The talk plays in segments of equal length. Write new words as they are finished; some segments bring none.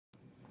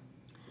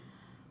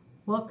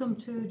Welcome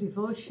to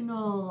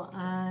devotional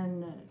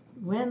on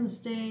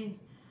Wednesday,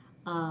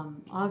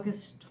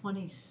 August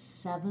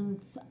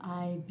 27th.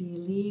 I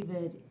believe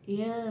it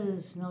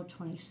is, no,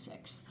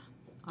 26th,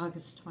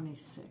 August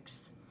 26th.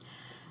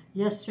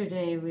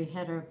 Yesterday we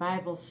had our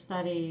Bible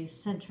study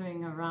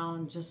centering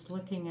around just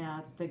looking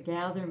at the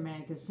Gather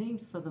magazine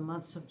for the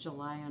months of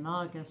July and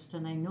August,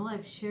 and I know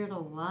I've shared a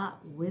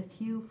lot with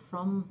you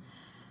from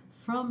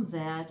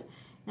that.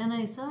 And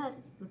I thought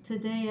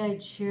today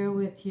I'd share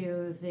with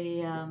you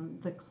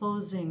the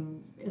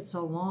closing. It's a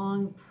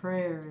long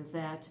prayer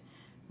that,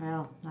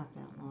 well, not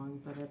that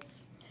long, but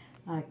it's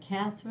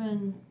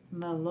Catherine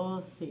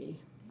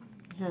Malothy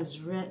has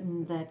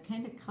written that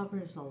kind of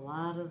covers a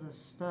lot of the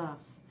stuff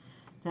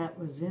that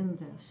was in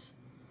this.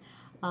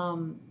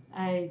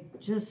 I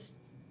just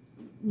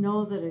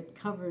know that it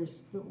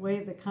covers the way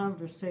the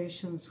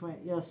conversations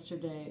went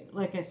yesterday.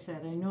 Like I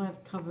said, I know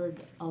I've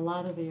covered a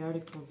lot of the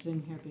articles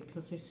in here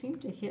because they seem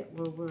to hit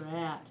where we're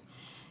at.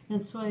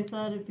 And so I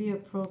thought it'd be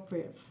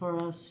appropriate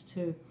for us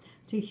to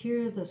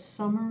hear the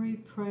summary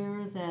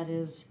prayer that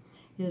is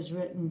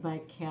written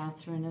by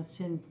Catherine. It's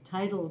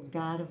entitled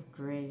God of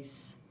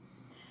Grace.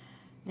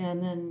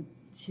 And then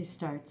she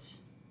starts,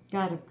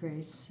 God of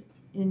Grace,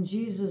 in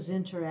Jesus'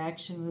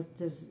 interaction with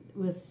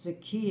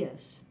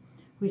Zacchaeus,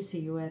 we see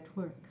you at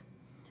work.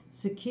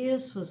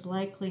 Zacchaeus was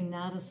likely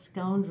not a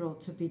scoundrel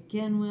to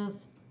begin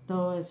with,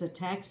 though as a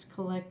tax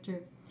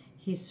collector,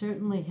 he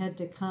certainly had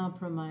to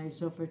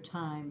compromise over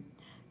time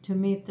to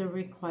meet the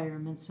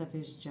requirements of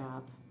his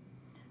job.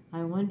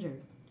 I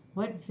wonder,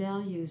 what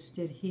values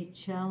did he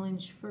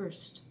challenge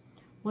first?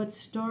 What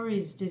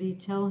stories did he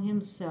tell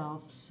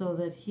himself so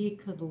that he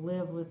could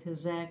live with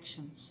his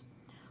actions?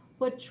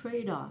 What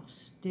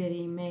trade-offs did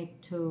he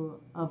make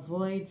to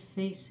avoid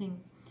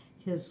facing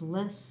his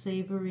less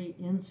savory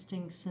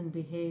instincts and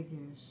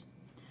behaviors?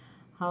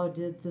 How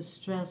did the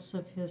stress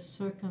of his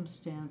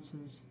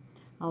circumstances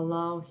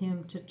allow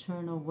him to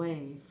turn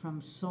away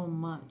from so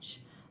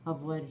much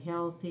of what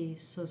healthy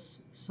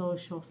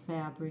social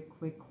fabric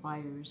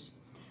requires?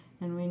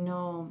 And we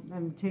know,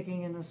 I'm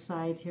taking an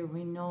aside here,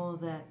 we know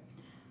that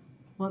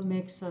what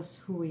makes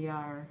us who we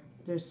are,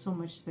 there's so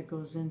much that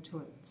goes into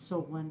it. So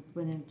went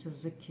into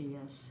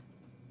Zacchaeus.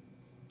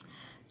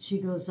 She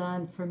goes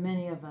on, for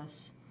many of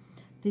us,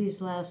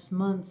 these last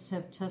months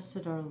have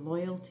tested our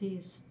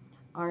loyalties,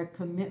 our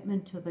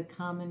commitment to the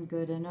common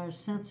good, and our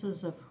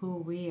senses of who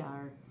we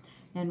are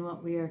and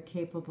what we are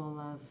capable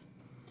of.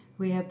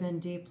 We have been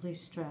deeply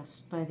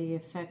stressed by the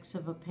effects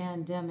of a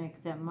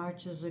pandemic that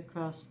marches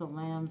across the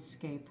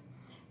landscape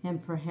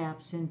and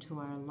perhaps into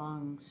our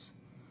lungs.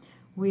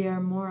 We are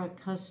more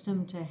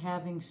accustomed to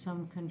having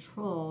some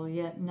control,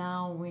 yet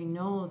now we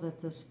know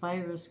that this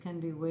virus can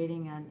be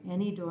waiting on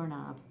any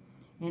doorknob,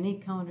 any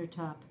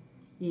countertop,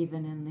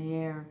 even in the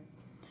air.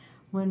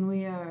 When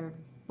we are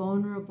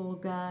vulnerable,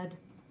 God,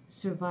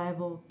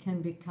 survival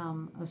can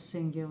become a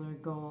singular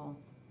goal.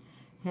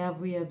 Have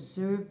we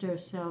observed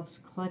ourselves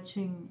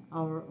clutching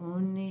our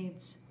own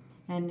needs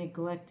and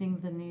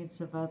neglecting the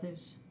needs of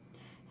others?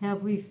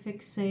 Have we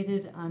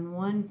fixated on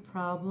one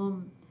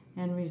problem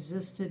and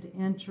resisted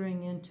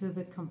entering into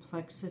the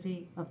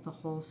complexity of the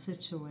whole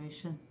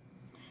situation?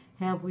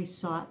 Have we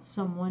sought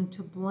someone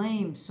to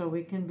blame so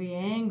we can be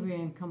angry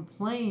and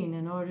complain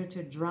in order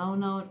to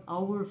drown out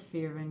our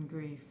fear and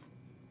grief?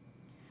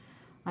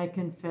 I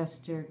confess,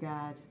 dear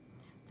God,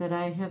 that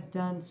I have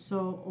done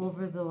so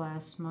over the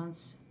last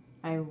months.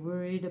 I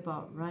worried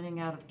about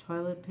running out of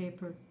toilet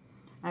paper.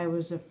 I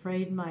was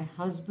afraid my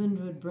husband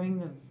would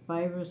bring the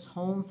virus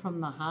home from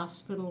the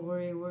hospital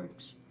where he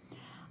works.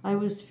 I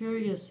was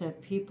furious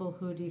at people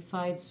who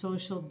defied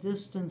social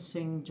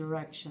distancing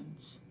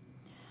directions.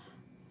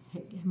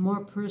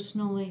 More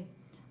personally,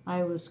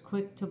 I was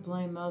quick to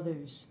blame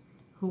others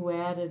who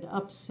added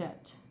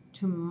upset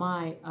to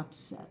my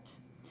upset.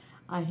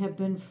 I have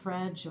been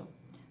fragile,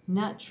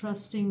 not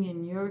trusting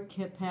in your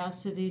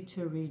capacity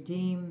to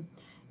redeem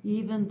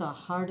even the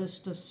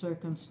hardest of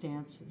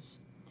circumstances.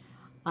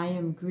 I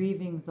am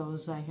grieving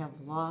those I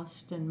have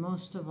lost, and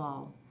most of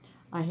all,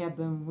 I have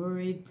been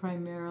worried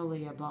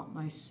primarily about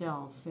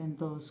myself and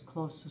those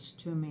closest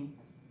to me.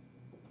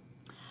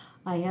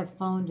 I have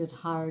found it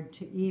hard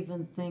to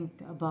even think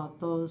about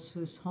those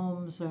whose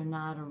homes are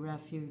not a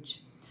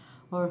refuge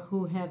or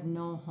who have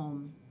no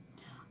home.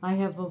 I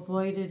have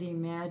avoided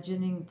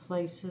imagining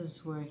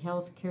places where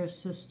healthcare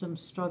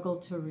systems struggle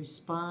to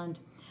respond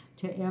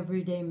to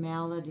everyday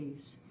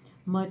maladies,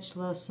 much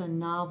less a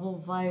novel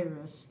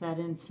virus that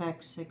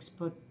infects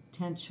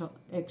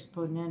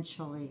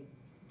exponentially.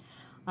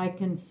 I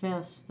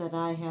confess that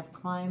I have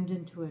climbed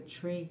into a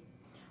tree,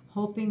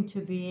 hoping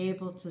to be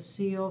able to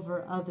see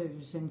over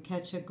others and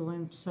catch a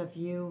glimpse of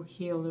you,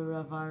 healer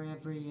of our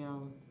every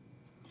ill.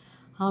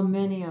 How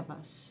many of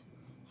us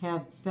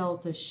have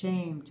felt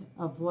ashamed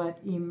of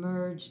what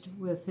emerged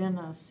within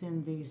us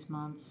in these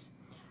months,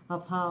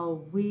 of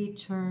how we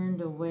turned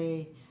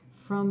away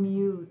from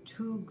you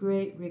two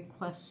great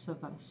requests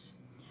of us,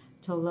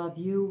 to love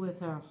you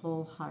with our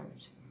whole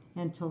heart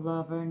and to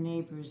love our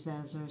neighbors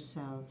as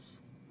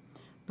ourselves.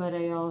 But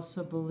I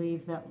also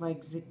believe that,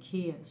 like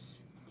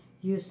Zacchaeus,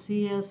 you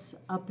see us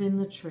up in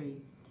the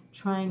tree,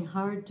 trying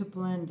hard to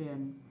blend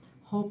in,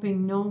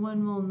 hoping no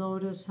one will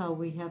notice how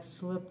we have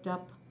slipped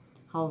up,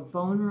 how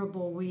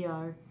vulnerable we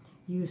are.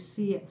 You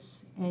see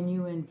us, and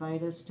you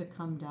invite us to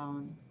come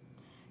down.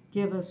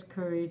 Give us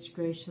courage,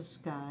 gracious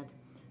God,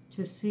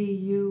 to see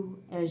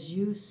you as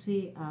you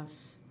see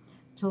us,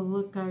 to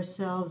look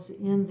ourselves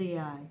in the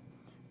eye,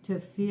 to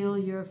feel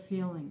your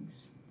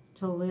feelings,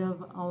 to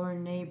love our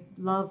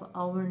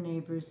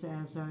neighbors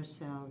as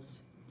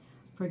ourselves.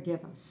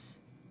 Forgive us.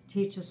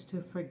 Teach us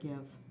to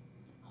forgive.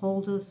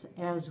 Hold us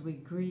as we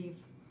grieve.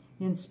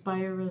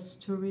 Inspire us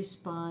to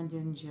respond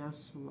in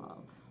just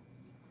love.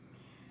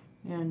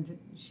 And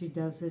she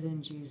does it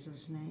in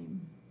Jesus'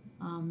 name.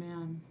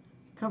 Amen.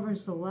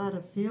 Covers a lot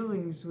of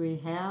feelings we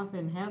have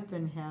and have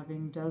been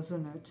having,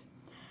 doesn't it?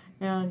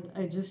 And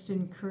I just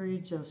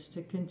encourage us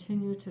to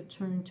continue to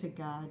turn to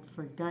God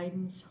for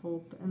guidance,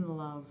 hope, and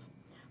love.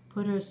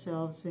 Put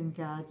ourselves in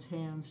God's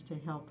hands to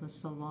help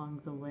us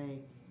along the way.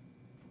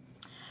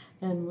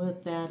 And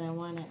with that, I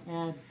want to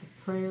add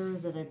the prayer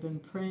that I've been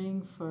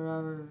praying for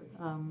our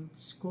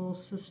school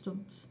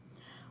systems.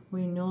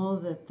 We know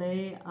that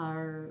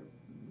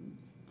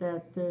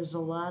there's a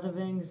lot of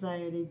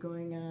anxiety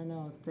going on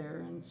out there,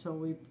 and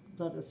so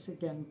let us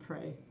again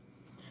pray.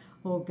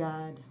 O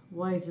God,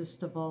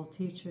 wisest of all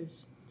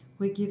teachers,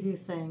 we give you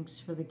thanks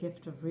for the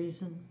gift of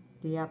reason,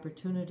 the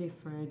opportunity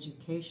for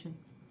education.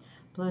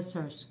 Bless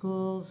our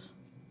schools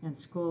and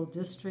school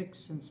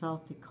districts in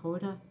South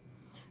Dakota.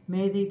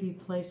 May they be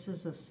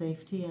places of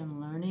safety and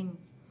learning.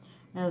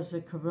 As the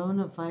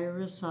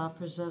coronavirus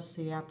offers us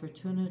the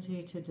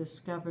opportunity to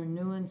discover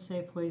new and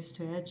safe ways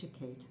to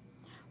educate,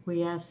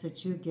 we ask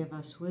that you give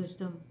us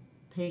wisdom,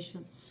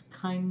 patience,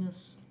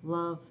 kindness,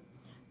 love,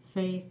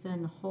 faith,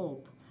 and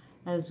hope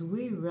as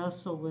we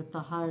wrestle with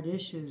the hard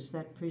issues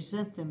that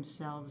present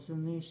themselves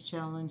in these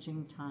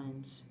challenging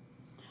times.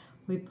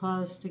 We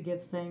pause to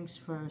give thanks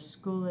for our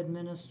school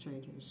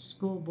administrators,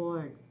 school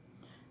board,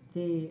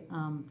 the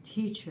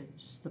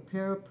teachers, the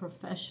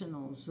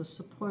paraprofessionals, the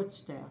support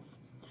staff,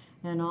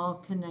 and all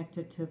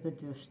connected to the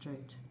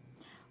district.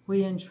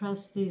 We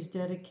entrust these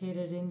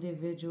dedicated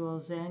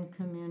individuals and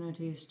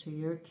communities to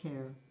your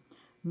care,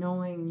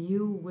 knowing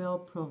you will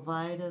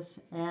provide us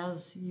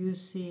as you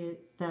see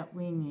it that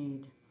we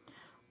need.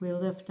 We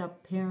lift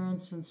up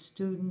parents and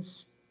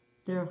students.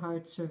 Their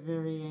hearts are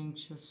very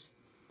anxious.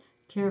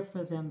 Care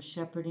for them,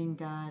 shepherding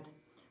God.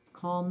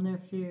 Calm their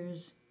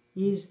fears,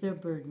 ease their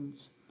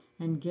burdens,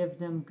 and give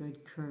them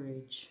good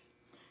courage.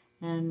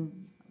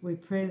 And we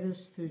pray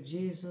this through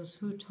Jesus,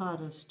 who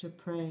taught us to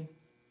pray.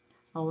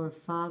 Our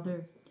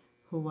Father,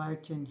 who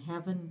art in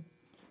heaven,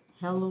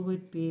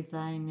 hallowed be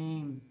thy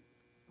name.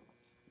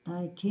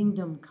 Thy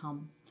kingdom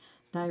come,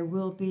 thy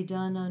will be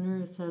done on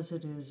earth as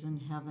it is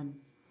in heaven.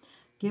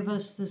 Give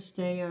us this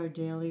day our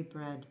daily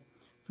bread.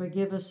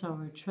 Forgive us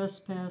our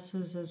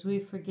trespasses as we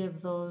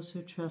forgive those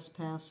who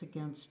trespass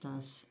against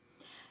us.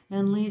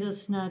 And lead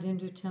us not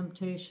into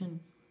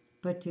temptation,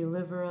 but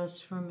deliver us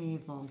from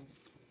evil.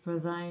 For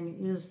thine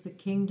is the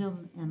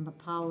kingdom and the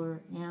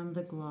power and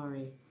the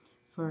glory,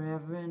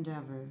 forever and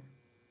ever.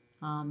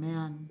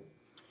 Amen.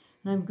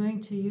 And I'm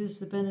going to use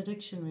the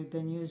benediction we've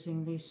been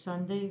using these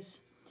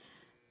Sundays.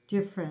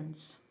 Dear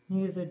friends,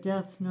 neither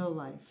death nor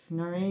life,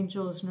 nor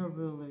angels nor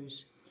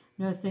rulers,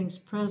 nor things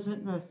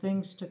present nor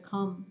things to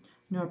come,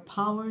 nor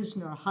powers,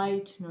 nor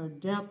height, nor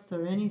depth,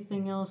 or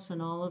anything else in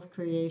all of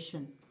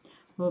creation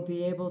will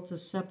be able to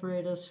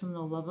separate us from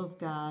the love of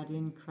God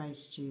in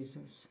Christ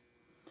Jesus.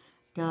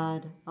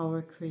 God,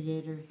 our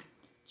Creator,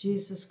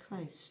 Jesus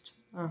Christ,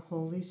 our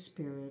Holy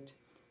Spirit,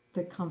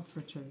 the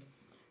Comforter,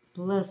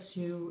 bless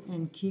you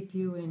and keep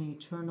you in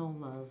eternal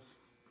love,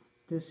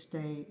 this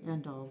day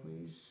and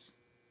always.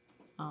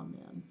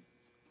 Amen.